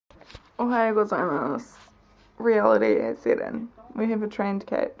Ohio gozaimasu. Reality has set in. We have a train to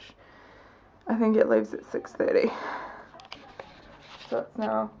catch. I think it leaves at 6:30. So it's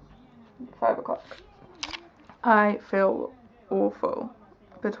now 5 o'clock. I feel awful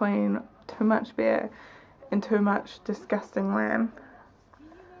between too much beer and too much disgusting lamb.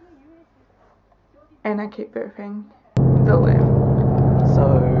 And I keep burping the lamb.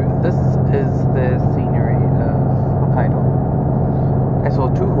 So this is the scenery of Hokkaido. I saw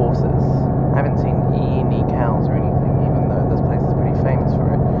 2 horses. I haven't seen any cows or anything, even though this place is pretty famous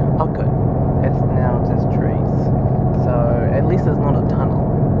for it. Oh good, it's now just trees. So at least it's not a tunnel.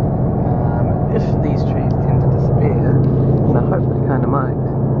 If these trees tend to disappear, and I hope they kind of might,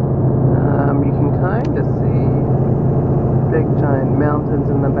 you can kind of see big giant mountains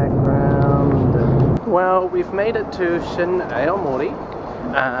in the background. Well, we've made it to Shin Aomori,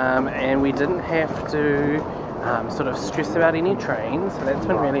 and we didn't have to sort of stress about any trains, so that's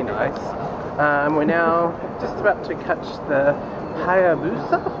been really nice. We're now just about to catch the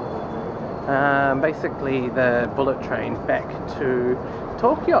Hayabusa, basically the bullet train back to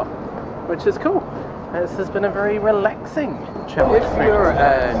Tokyo, which is cool. This has been a very relaxing travel. If you're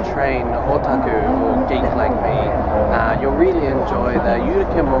a train otaku or geek like me, you'll really enjoy the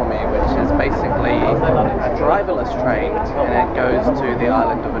Yurikemome, which is basically a driverless train, and it goes to the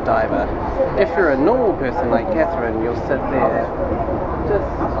island of Odaiba. If you're a normal person like Catherine, you'll sit there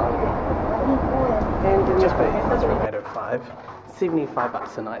just hand in your face. That's from 8:05.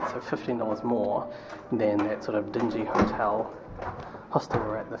 $75 a night, so $15 more than that sort of dingy hostel we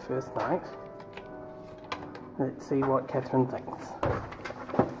were at the first night. Let's see what Catherine thinks.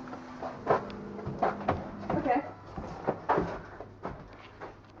 Okay.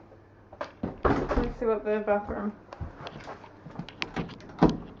 Let's see what the bathroom.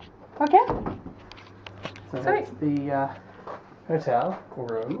 Okay. So Sweet. that's the hotel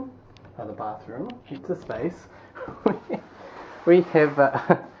room, or the bathroom. It's a space. We have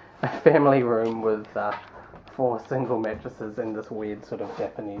a family room with 4 single mattresses and this weird sort of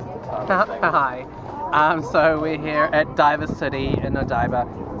Japanese tatami thing. Hi. So we're here at Diver City in Odaiba.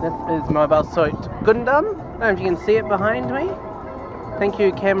 This is Mobile Suit Gundam. I don't know if you can see it behind me. Thank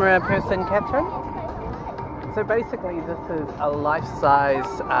you, camera person Catherine. So basically this is a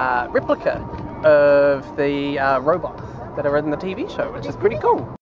life-size replica of the robots that are in the TV show, which is pretty cool.